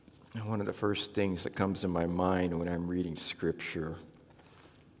And one of the first things that comes to my mind when I'm reading Scripture,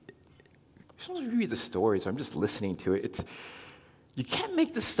 sometimes we read the stories, I'm just listening to it. You can't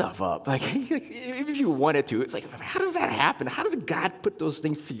make this stuff up. Like, even if you wanted to, it's like, how does that happen? How does God put those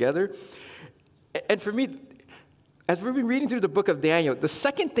things together? And for me, as we've been reading through the book of Daniel, the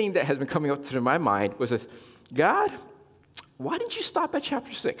second thing that has been coming up to my mind was this: God, why didn't you stop at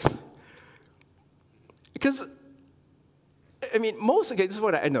chapter 6? Because, I mean, this is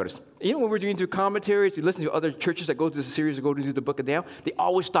what I noticed. Even when we're doing through commentaries, you listen to other churches that go through this series, that go through the book of Daniel, they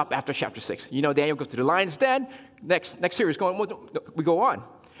always stop after chapter 6. You know, Daniel goes to the lion's den, next series, we go on.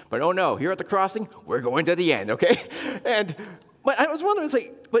 But oh no, here at the crossing, we're going to the end, okay? But I was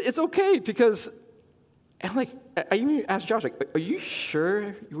wondering, but it's okay, because I'm like, I even asked Josh, are you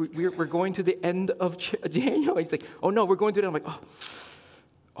sure we're going to the end of Daniel? He's like, oh no, we're going to the end. I'm like,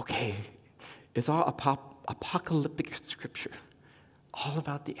 oh, okay. It's all apocalyptic scripture, all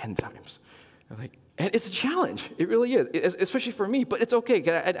about the end times. And it's a challenge. It really is, especially for me, but it's okay.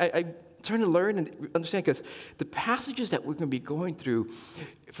 I'm trying to learn and understand, because the passages that we're going to be going through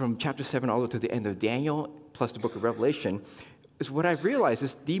from chapter 7 all the way to the end of Daniel, plus the book of Revelation, is what I've realized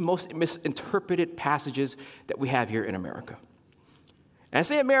is the most misinterpreted passages that we have here in America. And I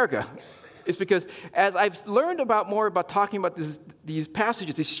say America, is because as I've learned more about talking about these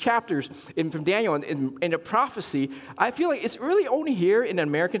passages, these chapters from Daniel and the prophecy, I feel like it's really only here in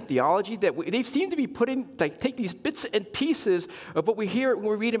American theology that they seem to be take these bits and pieces of what we hear when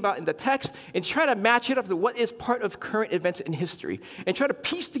we're reading about in the text and try to match it up to what is part of current events in history and try to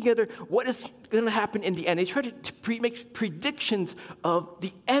piece together what is going to happen in the end. They try to make predictions of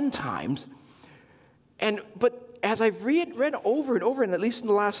the end times. But as I've read over and over, and at least in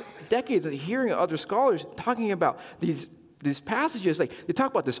the last decades, hearing other scholars talking about these passages, like they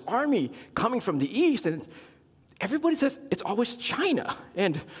talk about this army coming from the east, and everybody says it's always China.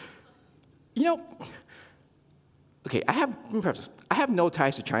 And, okay, I have no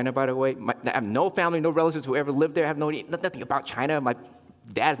ties to China, by the way. I have no family, no relatives who ever lived there. I have nothing about China. My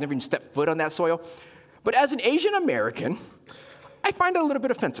dad has never even stepped foot on that soil. But as an Asian American, I find it a little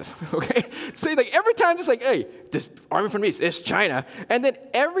bit offensive, okay? Every time it's like, hey, this army from the east, it's China. And then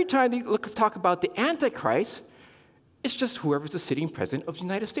every time they talk about the Antichrist, it's just whoever's the sitting president of the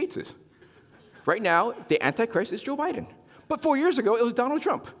United States is. Right now, the Antichrist is Joe Biden. But 4 years ago, it was Donald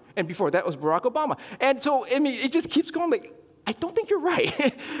Trump. And before that, it was Barack Obama. And so, it just keeps going, I don't think you're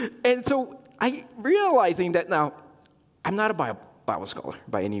right. And so I realizing that now, I'm not a Bible scholar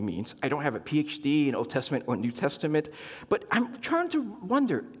by any means. I don't have a PhD in Old Testament or New Testament, but I'm trying to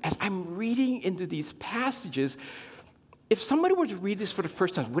wonder, as I'm reading into these passages, if somebody were to read this for the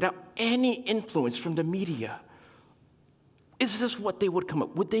first time without any influence from the media, is this what they would come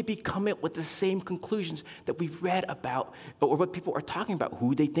up? Would they be coming up with the same conclusions that we've read about, or what people are talking about,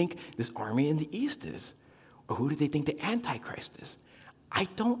 who they think this army in the East is, or who do they think the Antichrist is? I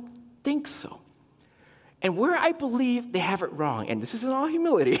don't think so. And where I believe they have it wrong, and this is in all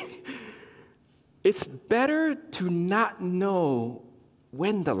humility, it's better to not know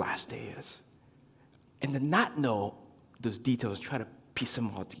when the last day is and to not know those details, try to piece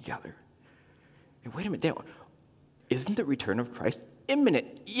them all together. And wait a minute, isn't the return of Christ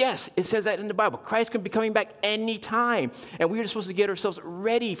imminent? Yes, it says that in the Bible. Christ can be coming back any time, and we are supposed to get ourselves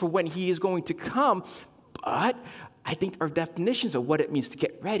ready for when he is going to come. But I think our definitions of what it means to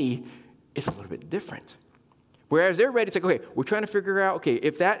get ready is a little bit different. Whereas they're ready, it's like, okay, we're trying to figure out, okay,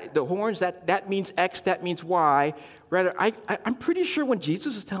 if the horns, that means X, that means Y. Rather, I'm pretty sure when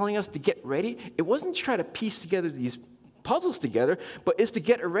Jesus is telling us to get ready, it wasn't to try to piece together these puzzles together, but it's to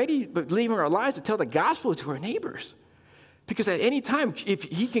get ready, but leaving our lives to tell the gospel to our neighbors. Because at any time, if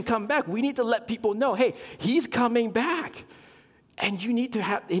he can come back, we need to let people know, hey, he's coming back. And you need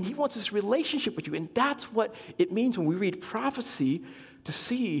to and he wants this relationship with you. And that's what it means when we read prophecy, to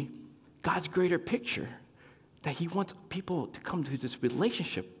see God's greater picture. That he wants people to come to this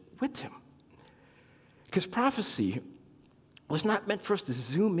relationship with him. Because prophecy was not meant for us to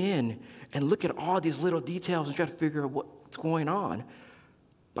zoom in and look at all these little details and try to figure out what's going on.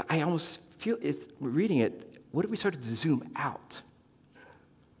 But I almost feel, reading it, what if we started to zoom out?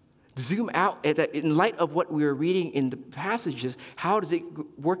 Zoom out, in light of what we were reading in the passages, how does it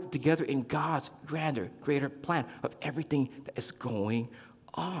work together in God's greater plan of everything that is going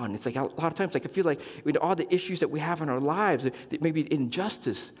on? It's like a lot of times, I feel like with all the issues that we have in our lives, maybe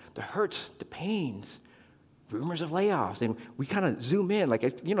injustice, the hurts, the pains, rumors of layoffs, and we kind of zoom in,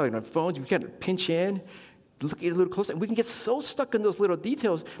 in our phones, we kind of pinch in, look at it a little closer, and we can get so stuck in those little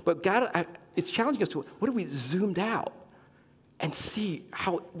details. But God, it's challenging us to, what if we zoomed out and see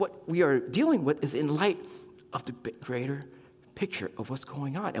how what we are dealing with is in light of the greater picture of what's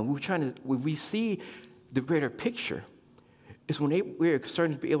going on. And when we see the greater picture, is when we're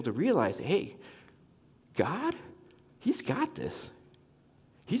starting to be able to realize, hey, God, he's got this.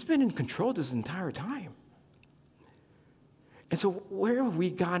 He's been in control this entire time. And so where have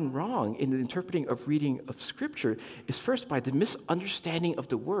we gone wrong in the interpreting of reading of Scripture is first by the misunderstanding of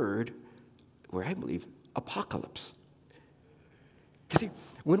the word, where I believe, apocalypse. You see,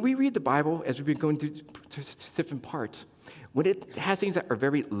 when we read the Bible, as we've been going through different parts, when it has things that are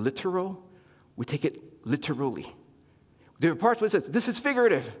very literal, we take it literally. There are parts where it says, this is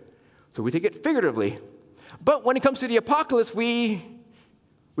figurative, so we take it figuratively. But when it comes to the apocalypse, we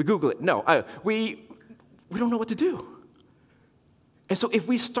Google it. No, we don't know what to do. And so if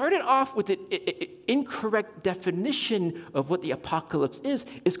we started off with an incorrect definition of what the apocalypse is,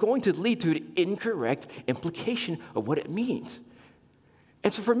 it's going to lead to an incorrect implication of what it means.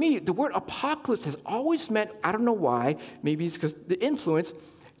 And so for me, the word apocalypse has always meant, I don't know why, maybe it's because the influence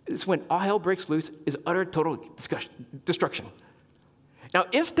is when all hell breaks loose, is utter total destruction. Now,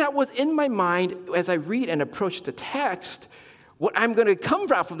 if that was in my mind as I read and approach the text, what I'm going to come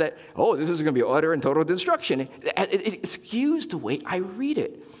from that, this is going to be utter and total destruction. It skews the way I read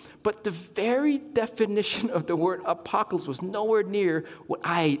it. But the very definition of the word apocalypse was nowhere near what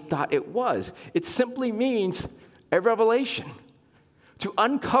I thought it was. It simply means a revelation. To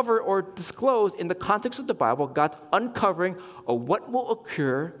uncover or disclose in the context of the Bible, God's uncovering of what will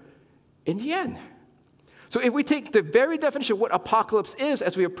occur in the end. So if we take the very definition of what apocalypse is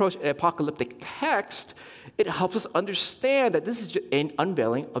as we approach an apocalyptic text, it helps us understand that this is an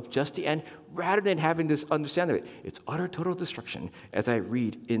unveiling of just the end rather than having this understanding of it. It's utter total destruction as I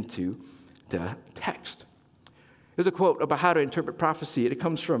read into the text. There's a quote about how to interpret prophecy. It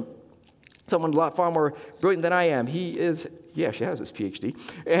comes from someone a lot far more brilliant than I am. He is, she has his PhD.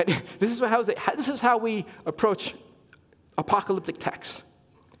 And this is how we approach apocalyptic texts.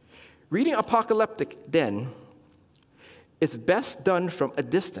 Reading apocalyptic, then, is best done from a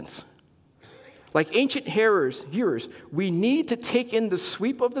distance. Like ancient hearers, we need to take in the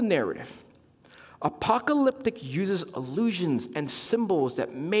sweep of the narrative. Apocalyptic uses allusions and symbols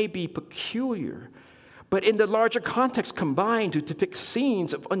that may be peculiar, but in the larger context combine to depict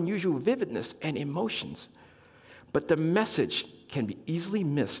scenes of unusual vividness and emotions. But the message can be easily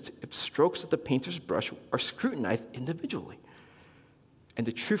missed if strokes of the painter's brush are scrutinized individually. And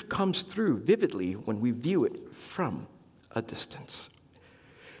the truth comes through vividly when we view it from a distance.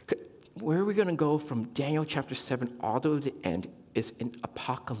 Where are we going to go from Daniel chapter 7 all the way to the end is in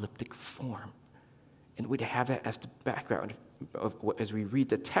apocalyptic form. And we'd have that as the background as we read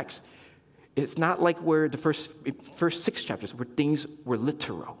the text. It's not like where the first 6 chapters where things were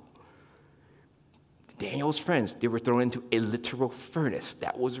literal. Daniel's friends, they were thrown into a literal furnace.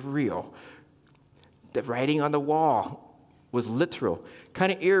 That was real. The writing on the wall was literal.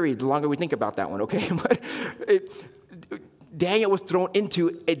 Kind of eerie the longer we think about that one, okay? But Daniel was thrown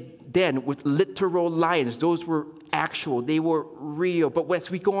into a den with literal lions. Those were actual. They were real. But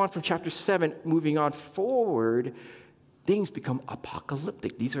as we go on from chapter 7, moving on forward, things become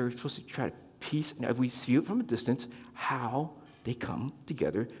apocalyptic. These are supposed to try to piece, and as we see it from a distance, how they come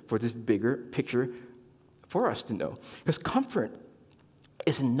together for this bigger picture for us to know. Because comfort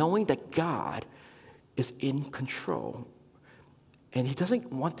is knowing that God is in control. And he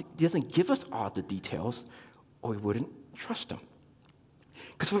doesn't give us all the details, or we wouldn't trust him.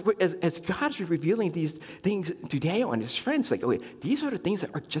 Because as God is revealing these things to Daniel and his friends, like, okay, these are the things that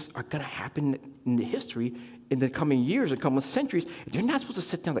are going to happen in the history in the coming years and coming centuries. They're not supposed to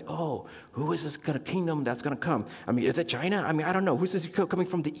sit down like, oh, who is this kingdom that's going to come? I mean, is it China? I mean, I don't know. Who's this coming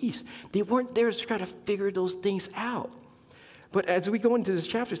from the east? They weren't there to try to figure those things out. But as we go into this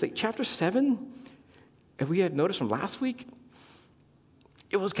chapter, it's like chapter 7, if we had noticed from last week,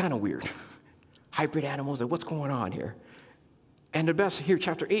 it was kind of weird. Hybrid animals, like what's going on here? And the best here,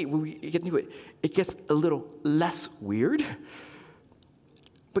 chapter 8, when we get into it, it gets a little less weird.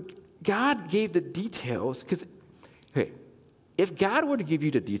 But God gave the details, because, hey, if God were to give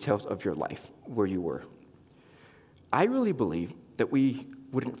you the details of your life, where you were, I really believe that we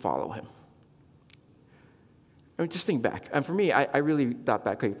wouldn't follow him. I mean, just think back. And for me, I really thought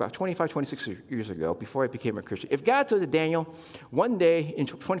back, like about 25, 26 years ago, before I became a Christian. If God told Daniel, one day in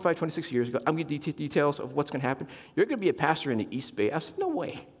 25, 26 years ago, I'm going to give you details of what's going to happen. You're going to be a pastor in the East Bay. I was like, no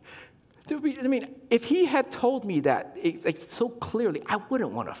way. If he had told me that so clearly, I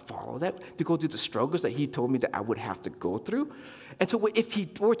wouldn't want to follow that, to go through the struggles that he told me that I would have to go through. And so if he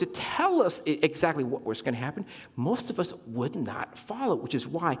were to tell us exactly what was going to happen, most of us would not follow, which is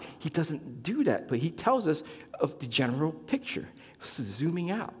why he doesn't do that. But he tells us of the general picture,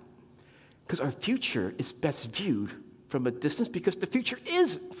 zooming out. Because our future is best viewed from a distance because the future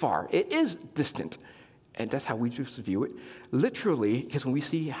is far. It is distant. And that's how we choose to view it. Literally, because when we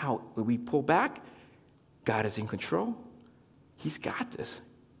see how when we pull back, God is in control. He's got this.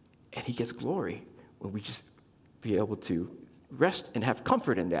 And he gets glory when we just be able to rest and have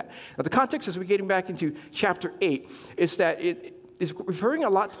comfort in that. Now, the context as we're getting back into chapter 8 is that it is referring a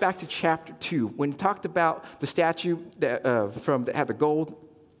lot back to chapter 2 when it talked about the statue that, that had the gold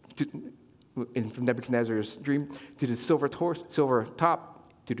from Nebuchadnezzar's dream to the silver top,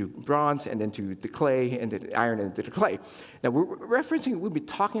 to the bronze, and then to the clay, and the iron, and to the clay. Now, we'll be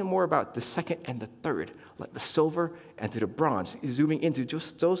talking more about the second and the third, like the silver and to the bronze, zooming into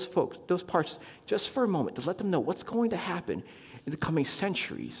just those parts, just for a moment, to let them know what's going to happen in the coming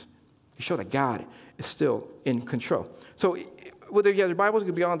centuries, to show that God is still in control. So, whether you have your Bibles, it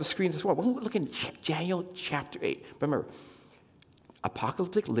could be on the screens as well. We're looking at Daniel chapter 8. Remember,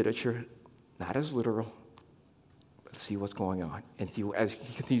 apocalyptic literature, not as literal. Let's see what's going on and see as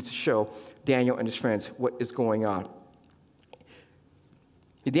he continues to show Daniel and his friends what is going on.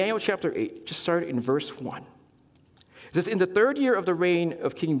 In Daniel chapter 8, just started in verse 1. It says, "In the 3rd year of the reign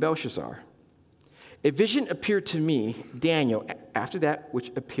of King Belshazzar, a vision appeared to me, Daniel, after that which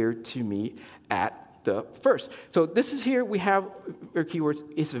appeared to me at the first." So this is here, we have our keywords.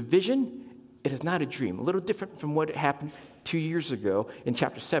 It's a vision. It is not a dream. A little different from what happened 2 years ago in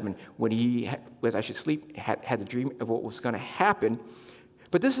chapter 7 when he was actually asleep, had the dream of what was going to happen.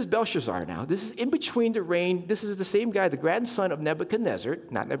 But this is Belshazzar now. This is in between the reign. This is the same guy, the grandson of Nebuchadnezzar,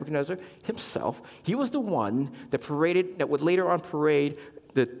 not Nebuchadnezzar himself. He was the one that would later on parade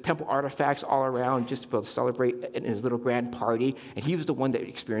the temple artifacts all around just to celebrate in his little grand party. And he was the one that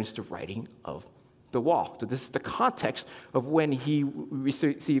experienced the writing of the wall. So this is the context of when he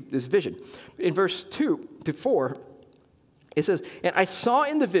received this vision. In verse 2 to 4, it says, "And I saw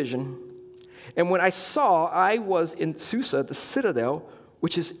in the vision, and when I saw, I was in Susa, the citadel,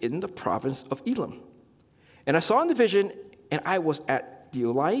 which is in the province of Elam. And I saw in the vision, and I was at the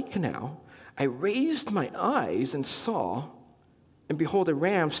Ulai Canal. I raised my eyes and saw, and behold, a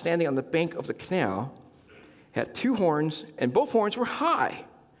ram standing on the bank of the canal, had 2 horns, and both horns were high,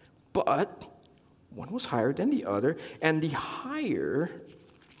 but one was higher than the other, and the higher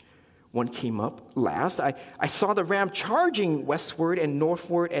one came up last. I saw the ram charging westward and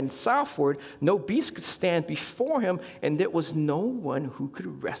northward and southward. No beast could stand before him, and there was no one who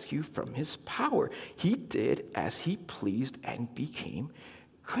could rescue from his power. He did as he pleased and became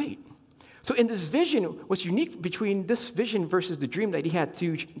great." So in this vision, what's unique between this vision versus the dream that he had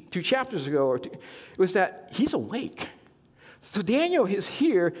two chapters ago was that he's awake. So Daniel is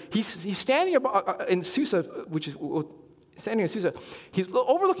here. He's standing in Susa, which is standing in Susa. He's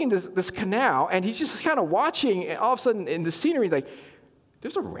overlooking this canal, and he's just kind of watching. And all of a sudden, in the scenery, like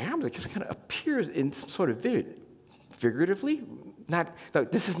there's a ram that just kind of appears in some sort of vision, figuratively.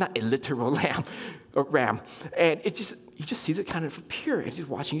 This is not a literal ram, and he just sees it kind of appear, and he's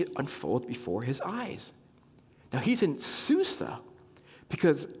watching it unfold before his eyes. Now he's in Susa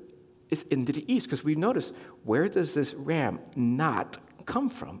because it's into the east, because we notice, where does this ram not come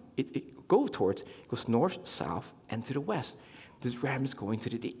from? It goes north, south, and to the west. This ram is going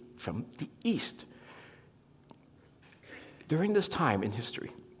from the east. During this time in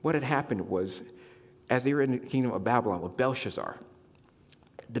history, what had happened was, as they were in the kingdom of Babylon with Belshazzar,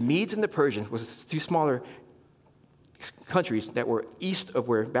 the Medes and the Persians was 2 smaller countries that were east of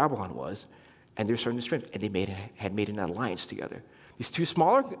where Babylon was, and they were starting to strengthen, and they had made an alliance together. These 2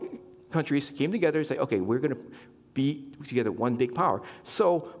 smaller countries came together and said, okay, we're going to be together one big power.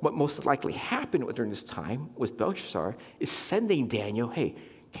 So what most likely happened during this time was Belshazzar is sending Daniel, hey,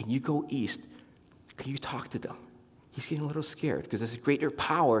 can you go east? Can you talk to them? He's getting a little scared because this greater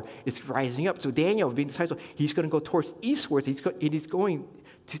power is rising up. So Daniel, being disciple, he's going to go towards eastward. He's going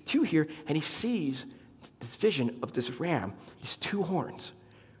to here, and he sees this vision of this ram, these 2 horns,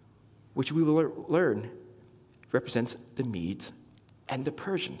 which we will learn represents the Medes and the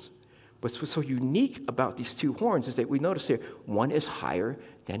Persians. But what's so unique about these 2 horns is that we notice here, one is higher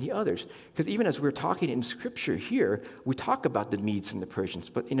than the others. Because even as we're talking in Scripture here, we talk about the Medes and the Persians.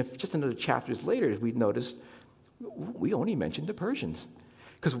 But just another chapters later, we noticed we only mentioned the Persians.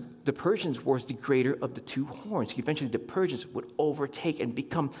 Because the Persians was the greater of the 2 horns. Eventually, the Persians would overtake and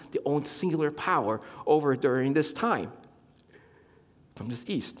become their own singular power over during this time from this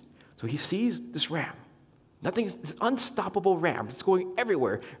east. So he sees this ram. This unstoppable ram. It's going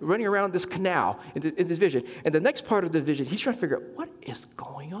everywhere, running around this canal in this vision. And the next part of the vision, he's trying to figure out what is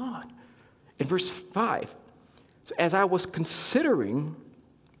going on. In verse 5, so as I was considering,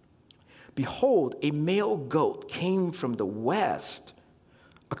 behold, a male goat came from the west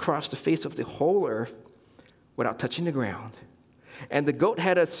across the face of the whole earth without touching the ground. And the goat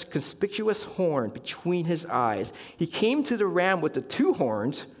had a conspicuous horn between his eyes. He came to the ram with the 2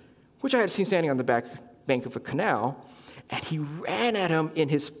 horns, which I had seen standing on the bank of a canal, and he ran at him in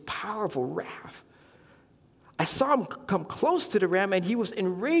his powerful wrath. I saw him come close to the ram, and he was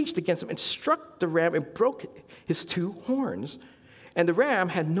enraged against him and struck the ram and broke his 2 horns. And the ram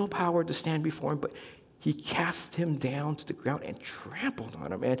had no power to stand before him, but he cast him down to the ground and trampled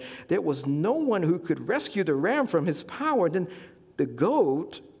on him. And there was no one who could rescue the ram from his power. Then the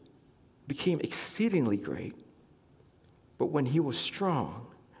goat became exceedingly great. But when he was strong,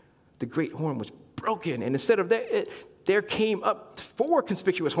 the great horn was broken. And instead of that, there came up 4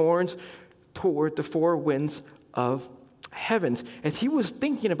 conspicuous horns toward the 4 winds of heavens. As he was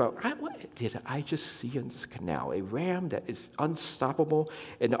thinking about, what did I just see in this canal? A ram that is unstoppable,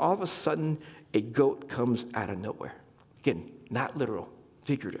 and all of a sudden, a goat comes out of nowhere. Again, not literal,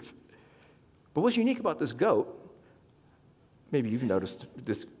 figurative. But what's unique about this goat, maybe you've noticed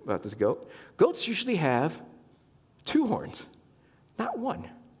this about this goat, goats usually have 2 horns, not 1.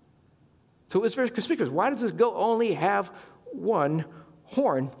 So it's very conspicuous. Why does this goat only have 1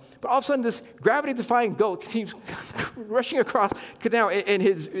 horn? But all of a sudden, this gravity-defying goat seems rushing across the canal in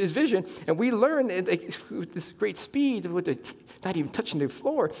his vision, and we learn with this great speed, not even touching the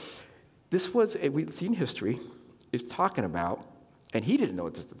floor. This was, we've seen history, is talking about, and he didn't know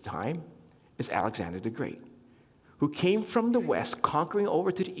it at the time, is Alexander the Great, who came from the west, conquering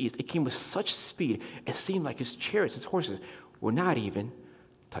over to the east. It came with such speed, it seemed like his chariots, his horses, were not even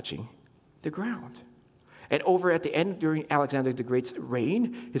touching the ground. And over at the end, during Alexander the Great's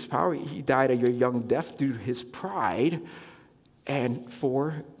reign, his power, he died a young death due to his pride, and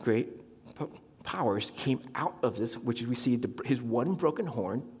 4 great powers came out of this, which we see his 1 broken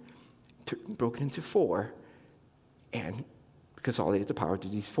horn, broken into 4, and consolidated the power to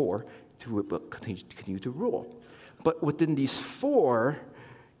these 4 to continue to rule. But within these 4,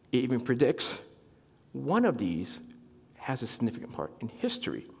 it even predicts one of these has a significant part in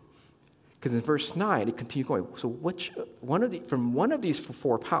history. Because in verse 9, it continues going. So from one of these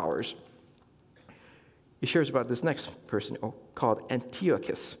 4 powers, he shares about this next person called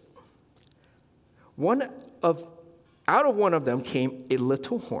Antiochus. Out of one of them came a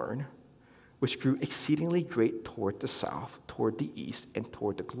little horn, which grew exceedingly great toward the south, toward the east, and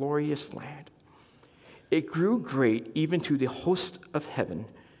toward the glorious land. It grew great even to the host of heaven,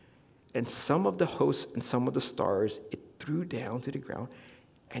 and some of the hosts and some of the stars it threw down to the ground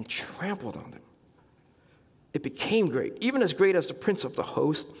and trampled on them. It became great, even as great as the prince of the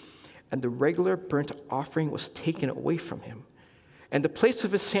host, and the regular burnt offering was taken away from him. And the place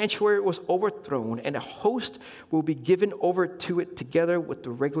of his sanctuary was overthrown, and a host will be given over to it together with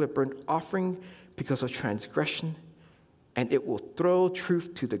the regular burnt offering because of transgression. And it will throw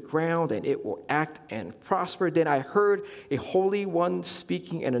truth to the ground, and it will act and prosper. Then I heard a holy one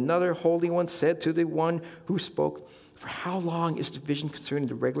speaking, and another holy one said to the one who spoke, "For how long is the vision concerning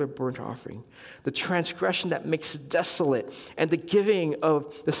the regular burnt offering, the transgression that makes desolate, and the giving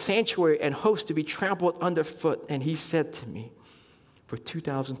of the sanctuary and host to be trampled underfoot?" And he said to me, "For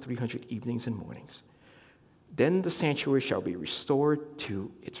 2,300 evenings and mornings, then the sanctuary shall be restored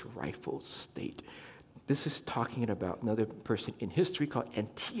to its rightful state." This is talking about another person in history called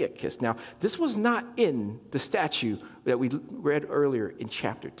Antiochus. Now, this was not in the statue that we read earlier in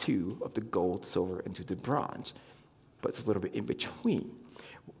chapter 2 of the gold, silver, and to the bronze, but it's a little bit in between.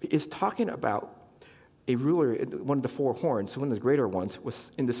 It's talking about a ruler, one of the 4 horns, one of the greater ones,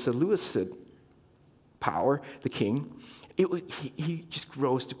 was in the Seleucid power, the king. He just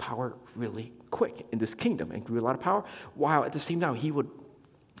rose to power really quick in this kingdom and grew a lot of power, while at the same time he would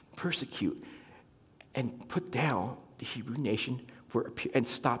persecute and put down the Hebrew nation and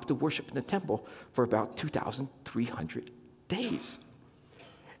stop the worship in the temple for about 2,300 days.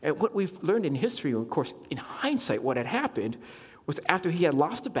 And what we've learned in history, of course, in hindsight, what had happened was after he had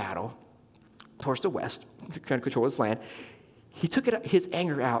lost the battle towards the west, trying to control his land, he took his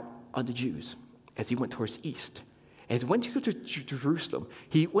anger out on the Jews as he went towards the east. As he went to Jerusalem,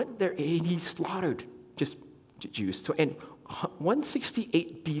 he went there and he slaughtered just Jews. So in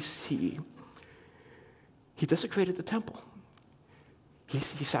 168 BC, he desecrated the temple. He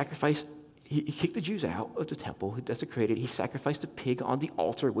sacrificed, he kicked the Jews out of the temple, he desecrated, he sacrificed a pig on the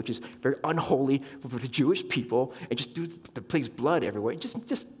altar, which is very unholy for the Jewish people, and just the place blood everywhere. It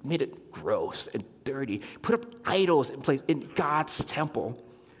just made it gross and dirty. Put up idols in place in God's temple.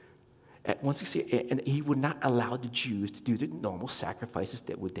 At 168, and he would not allow the Jews to do the normal sacrifices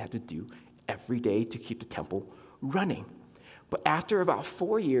that would have to do every day to keep the temple running. But after about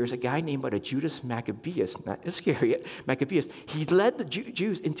 4 years, a guy named Judas Maccabeus, not Iscariot, Maccabeus, he led the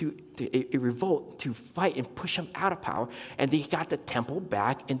Jews into a revolt to fight and push them out of power. And they got the temple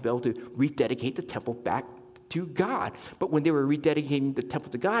back and be able to rededicate the temple back to God. But when they were rededicating the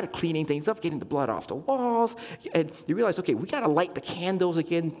temple to God, cleaning things up, getting the blood off the walls, and they realized, okay, we got to light the candles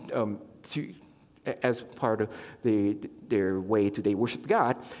again as part of their way to they worship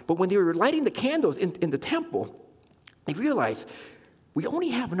God. But when they were lighting the candles in the temple, they realized we only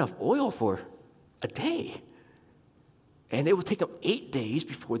have enough oil for a day. And it would take them 8 days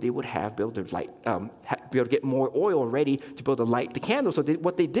before they would be able to get more oil ready to be able to light the candles. So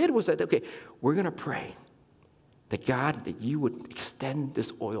what they did was that, okay, we're going to pray that God, that you would extend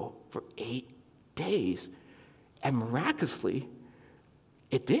this oil for 8 days. And miraculously,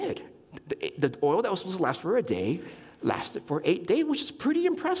 it did. The oil that was supposed to last for a day lasted for 8 days, which is pretty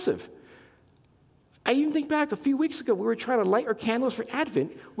impressive. I even think back a few weeks ago, we were trying to light our candles for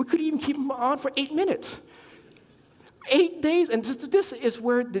Advent. We couldn't even keep them on for 8 minutes. 8 days, and this is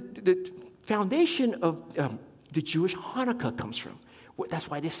where the foundation of the Jewish Hanukkah comes from.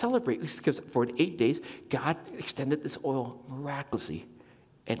 That's why they celebrate, because for 8 days, God extended this oil miraculously,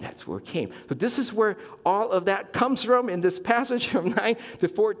 and that's where it came. So this is where all of that comes from in this passage from 9 to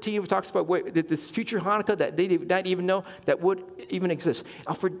 14. It talks about this future Hanukkah that they did not even know that would even exist.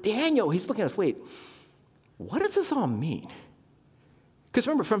 Now for Daniel, he's looking at us, wait, what does this all mean? Because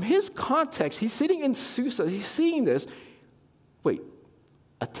remember, from his context, he's sitting in Susa, he's seeing this. Wait,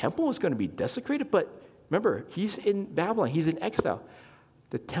 a temple is going to be desecrated? But remember, he's in Babylon, he's in exile.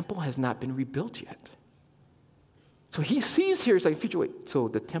 The temple has not been rebuilt yet. So he sees here, it's like, future, wait, so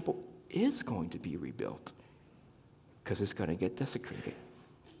the temple is going to be rebuilt because it's going to get desecrated.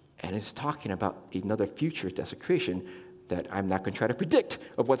 And it's talking about another future desecration that I'm not going to try to predict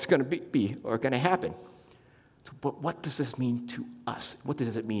of what's going to be or going to happen. So, but what does this mean to us? What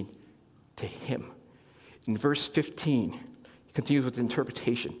does it mean to him? In verse 15, he continues with the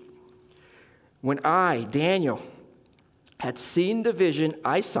interpretation. When I, Daniel, had seen the vision,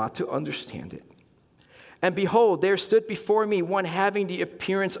 I sought to understand it. And behold, there stood before me one having the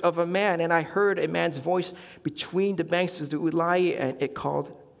appearance of a man, and I heard a man's voice between the banks of the Ulai, and it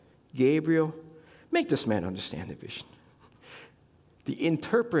called, Gabriel, make this man understand the vision. The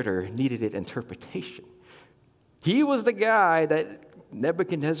interpreter needed an interpretation. He was the guy that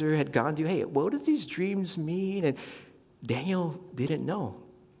Nebuchadnezzar had gone to, hey, what do these dreams mean? And Daniel didn't know.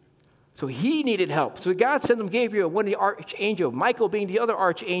 So he needed help. So God sent him Gabriel, one of the archangel, Michael being the other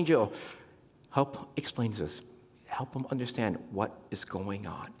archangel. Help explain this. Help him understand what is going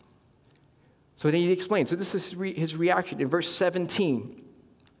on. So then he explains. So this is his reaction in verse 17.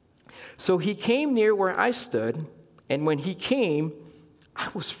 So he came near where I stood, and when he came, I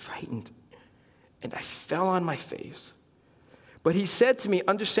was frightened, and I fell on my face. But he said to me,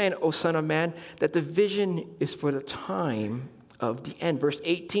 understand, O son of man, that the vision is for the time of the end. Verse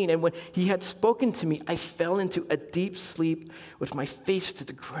 18, and when he had spoken to me, I fell into a deep sleep with my face to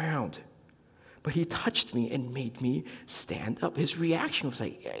the ground. But he touched me and made me stand up. His reaction was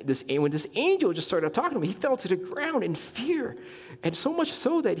like, when this angel just started talking to him, he fell to the ground in fear. And so much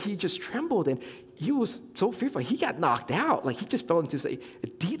so that he just trembled, and he was so fearful. He got knocked out. Like he just fell into a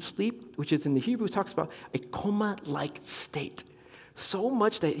deep sleep, which is in the Hebrew talks about a coma-like state. So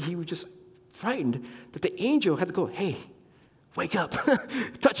much that he was just frightened that the angel had to go, hey, wake up.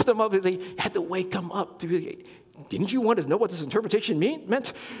 Touched him up. They had to wake him up. Didn't you want to know what this interpretation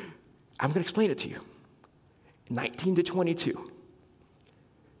meant? I'm going to explain it to you. 19 to 22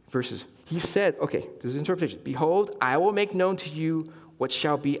 verses. He said, okay, this is interpretation. Behold, I will make known to you what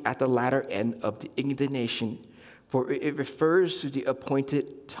shall be at the latter end of the indignation, for it refers to the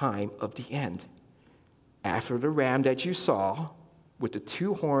appointed time of the end. After the ram that you saw with the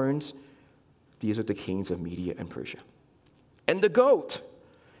 2 horns, these are the kings of Media and Persia. And the goat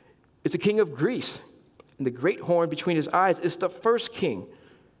is the king of Greece, and the great horn between his eyes is the first king.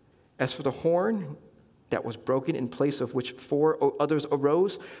 As for the horn that was broken, in place of which 4 others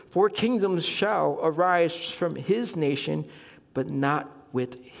arose, 4 kingdoms shall arise from his nation, but not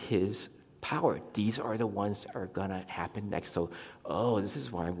with his power. These are the ones that are going to happen next. So, this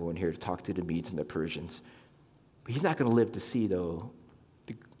is why I'm going here to talk to the Medes and the Persians. But he's not going to live to see, though,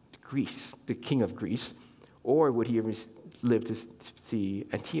 the king of Greece, or would he ever live to see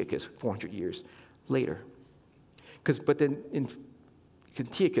Antiochus 400 years later? But then in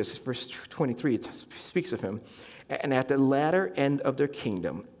Antiochus, verse 23, it speaks of him. And at the latter end of their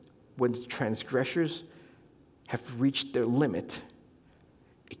kingdom, when the transgressors have reached their limit,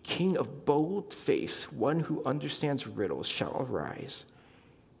 a king of bold face, one who understands riddles, shall arise.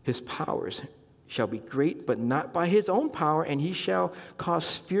 His powers shall be great, but not by his own power, and he shall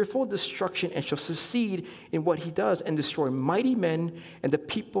cause fearful destruction and shall succeed in what he does and destroy mighty men and the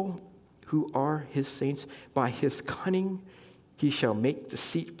people who are his saints. By his cunning he shall make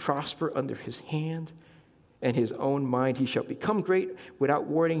deceit prosper under his hand, and his own mind he shall become great. Without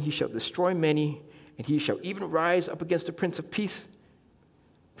warning he shall destroy many, and he shall even rise up against the Prince of Peace,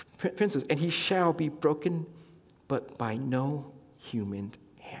 princes, and he shall be broken, but by no human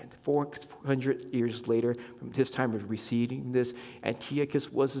hand. 400 years later, from his time of receiving this,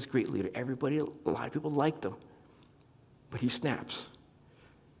 Antiochus was this great leader. A lot of people liked him, but he snaps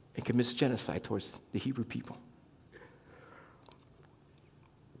and commits genocide towards the Hebrew people.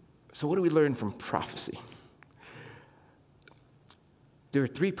 So what do we learn from prophecy? There are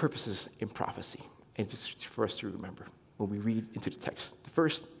three purposes in prophecy, and it's just for us to remember when we read into the text. The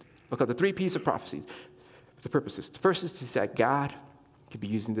first, look at the three P's of prophecy. The purposes. The first is that God could be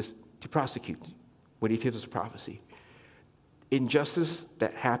using this to prosecute when he gives us a prophecy. Injustice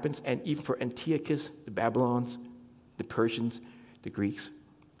that happens, and even for Antiochus, the Babylons, the Persians, the Greeks,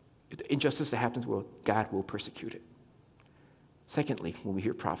 the injustice that happens, well, God will persecute it. Secondly, when we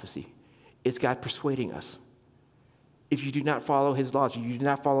hear prophecy, it's God persuading us. If you do not follow his laws, you do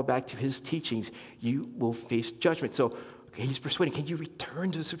not follow back to his teachings, you will face judgment. So okay, he's persuading, can you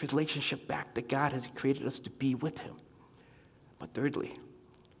return to this relationship back that God has created us to be with him? But thirdly,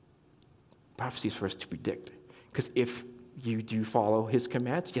 prophecy is for us to predict. Because if you do follow his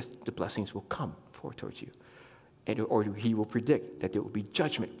commands, yes, the blessings will come forward towards you. Or he will predict that there will be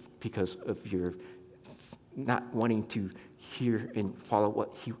judgment because of your not wanting to hear and follow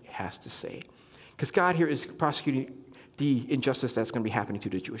what he has to say. Because God here is prosecuting the injustice that's going to be happening to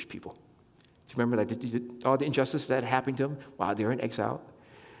the Jewish people. Do you remember that all the injustice that happened to them while they're in exile?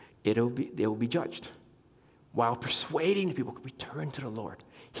 They will be judged. While persuading the people to return to the Lord,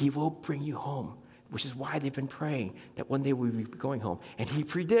 he will bring you home, which is why they've been praying that one day we'll be going home. And he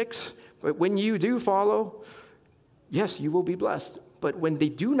predicts, but when you do follow, yes, you will be blessed. But when they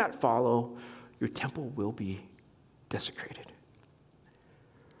do not follow, your temple will be desecrated.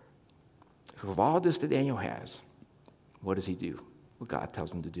 So with all this that Daniel has, what does he do? What God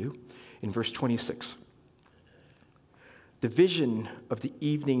tells him to do. In verse 26, the vision of the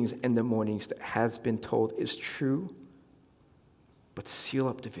evenings and the mornings that has been told is true, but seal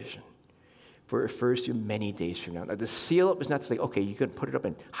up the vision, for it refers to many days from now. Now, the seal up is not to say, okay, you can put it up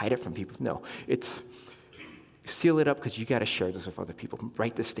and hide it from people. No, it's seal it up because you got to share this with other people.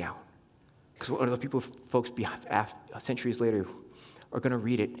 Write this down. Because other people, folks centuries later, are going to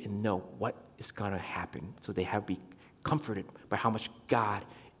read it and know what is going to happen. So they have to be comforted by how much God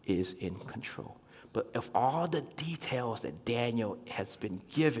is in control. But of all the details that Daniel has been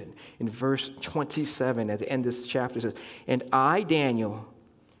given, in verse 27 at the end of this chapter, it says, and I, Daniel,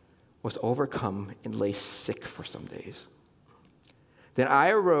 was overcome and lay sick for some days. Then I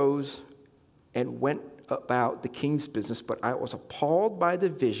arose and went about the king's business, but I was appalled by the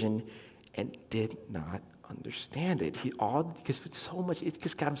vision and did not understand it. Because it's so much, it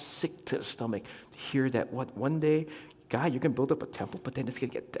just got him sick to the stomach to hear that one day, God, you're going to build up a temple, but then it's going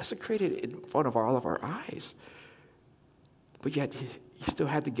to get desecrated in front of all of our eyes. But yet, he still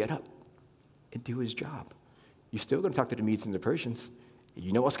had to get up and do his job. You're still going to talk to the Medes and the Persians.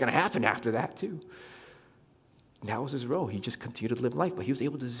 You know what's going to happen after that, too. And that was his role. He just continued to live life, but he was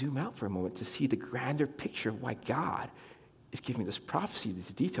able to zoom out for a moment to see the grander picture of why God is giving this prophecy,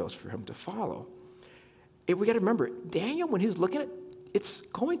 these details for him to follow. And we got to remember, Daniel, when he's looking at it's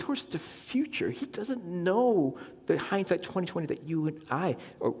going towards the future. He doesn't know the hindsight 2020 that you and I,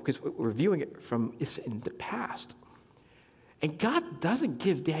 or because we're viewing it from it's in the past. And God doesn't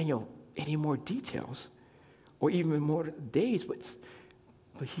give Daniel any more details or even more days, but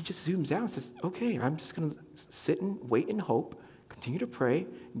he just zooms out and says, okay, I'm just going to sit and wait and hope, continue to pray,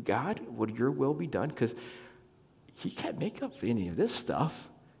 God, would your will be done? Because he can't make up any of this stuff.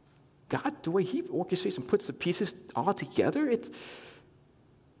 God, the way he orchestrates and puts the pieces all together,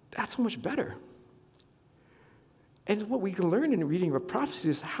 that's so much better. And what we can learn in reading of prophecy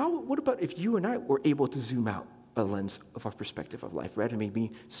is what about if you and I were able to zoom out a lens of our perspective of life, rather than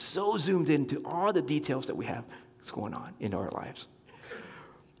being so zoomed into all the details that we have that's going on in our lives?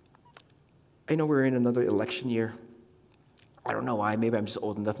 I know we're in another election year. I don't know why, maybe I'm just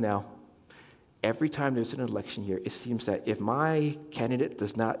old enough now. Every time there's an election year, it seems that if my candidate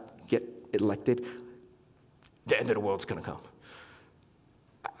does not get elected, the end of the world's going to come.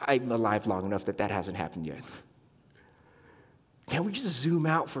 I'm alive long enough that hasn't happened yet. Can we just zoom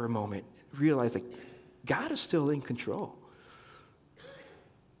out for a moment, realize that God is still in control?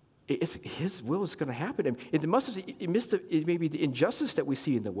 It's his will is going to happen. And in the midst of maybe the injustice that we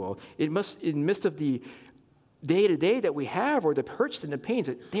see in the world, in the midst of the day-to-day that we have, or the hurts and the pains,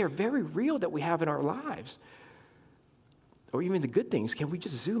 they are very real that we have in our lives. Or even the good things, can we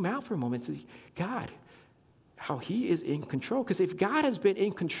just zoom out for a moment and say, God, how he is in control? Because if God has been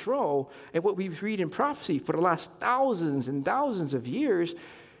in control, and what we read in prophecy for the last thousands and thousands of years,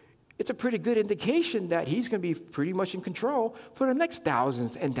 it's a pretty good indication that he's going to be pretty much in control for the next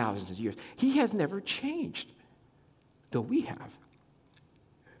thousands and thousands of years. He has never changed, though we have.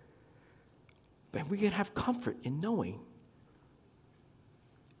 But we can have comfort in knowing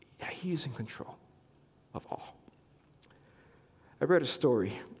that he is in control of all. I read a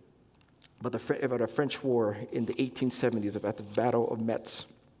story about a French war in the 1870s, about the Battle of Metz,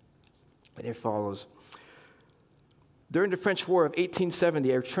 and it follows. During the French War of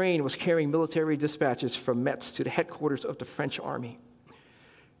 1870, a train was carrying military dispatches from Metz to the headquarters of the French army.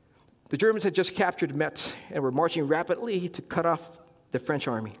 The Germans had just captured Metz and were marching rapidly to cut off the French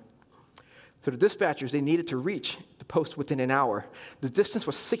army. So the dispatchers, they needed to reach the post within an hour. The distance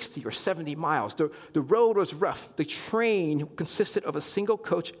was 60 or 70 miles. The road was rough. The train consisted of a single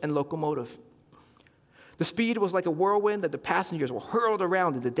coach and locomotive. The speed was like a whirlwind that the passengers were hurled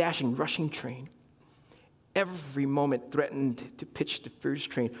around in the dashing, rushing train. Every moment threatened to pitch the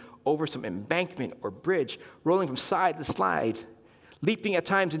first train over some embankment or bridge, rolling from side to side, leaping at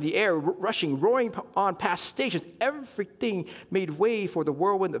times in the air, rushing, roaring on past stations. Everything made way for the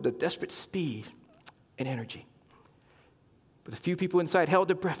whirlwind of the desperate speed and energy. But the few people inside held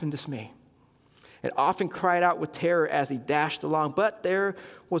their breath in dismay and often cried out with terror as they dashed along. But there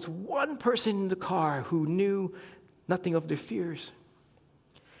was one person in the car who knew nothing of their fears.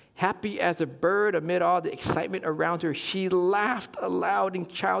 Happy as a bird amid all the excitement around her, she laughed aloud in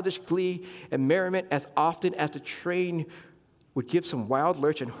childish glee and merriment as often as the train would give some wild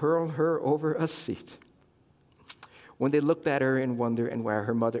lurch and hurl her over a seat. When they looked at her in wonder and why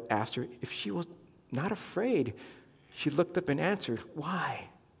her mother asked her if she was not afraid, she looked up and answered, "Why?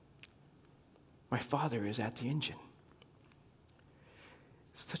 My father is at the engine."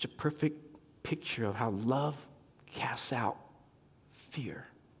 It's such a perfect picture of how love casts out fear.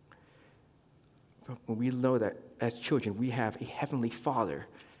 When we know that as children, we have a heavenly Father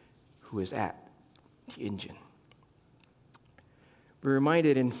who is at the engine. We're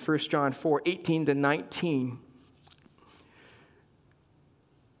reminded in 1 John 4:18-19,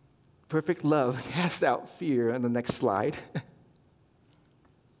 perfect love casts out fear. On the next slide.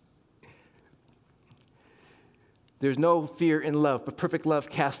 There's no fear in love, but perfect love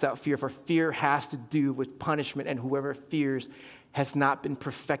casts out fear, for fear has to do with punishment, and whoever fears has not been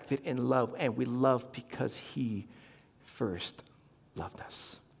perfected in love, and we love because he first loved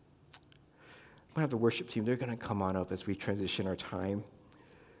us. I'm going to have the worship team. They're going to come on up as we transition our time.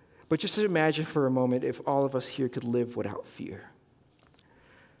 But just imagine for a moment if all of us here could live without fear.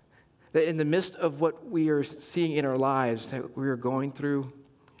 That in the midst of what we are seeing in our lives, that we are going through,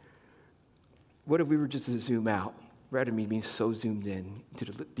 what if we were just to zoom out, rather than being so zoomed in to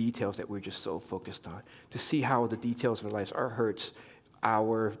the details that we're just so focused on, to see how the details of our lives, our hurts,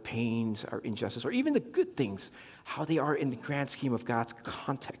 our pains, our injustice, or even the good things, how they are in the grand scheme of God's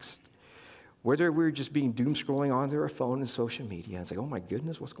context. Whether we're just being doom scrolling onto our phone and social media, and it's like, oh my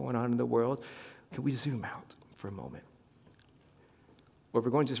goodness, what's going on in the world? Can we zoom out for a moment? Or if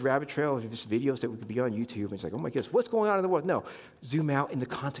we're going to this rabbit trail of just videos that we could be on YouTube, and it's like, oh my goodness, what's going on in the world? No, zoom out in the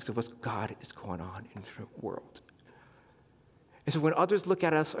context of what God is going on in the world. And so when others look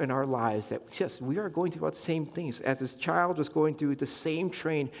at us in our lives, that yes, we are going through the same things. As this child was going through the same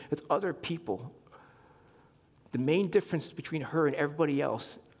train with other people, the main difference between her and everybody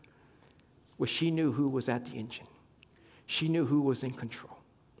else was she knew who was at the engine. She knew who was in control.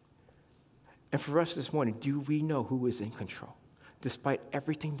 And for us this morning, do we know who is in control? Despite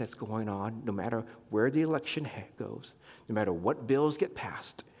everything that's going on, no matter where the election goes, no matter what bills get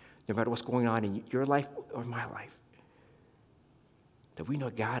passed, no matter what's going on in your life or my life, that we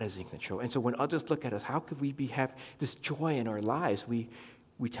know God is in control. And so when others look at us, how could we have this joy in our lives? We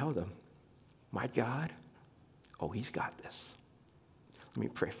tell them, my God, oh, he's got this. Let me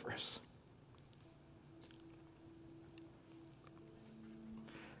pray for us.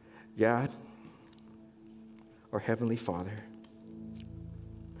 God, our Heavenly Father,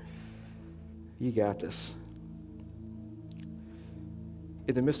 you got this.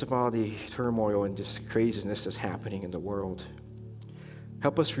 In the midst of all the turmoil and just craziness that's happening in the world,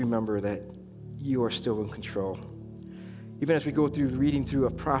 help us remember that you are still in control. Even as we go through reading through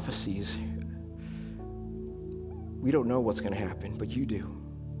of prophecies, we don't know what's going to happen, but you do.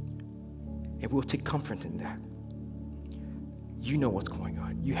 And we'll take comfort in that. You know what's going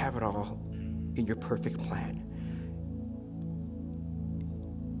on. You have it all in your perfect plan.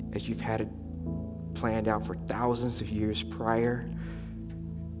 As you've had it planned out for thousands of years prior,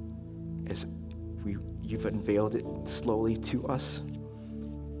 as you've unveiled it slowly to us.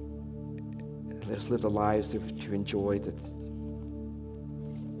 Let us live the lives to enjoy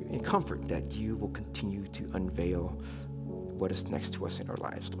in comfort that you will continue to unveil what is next to us in our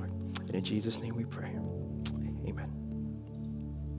lives, Lord. And in Jesus' name we pray.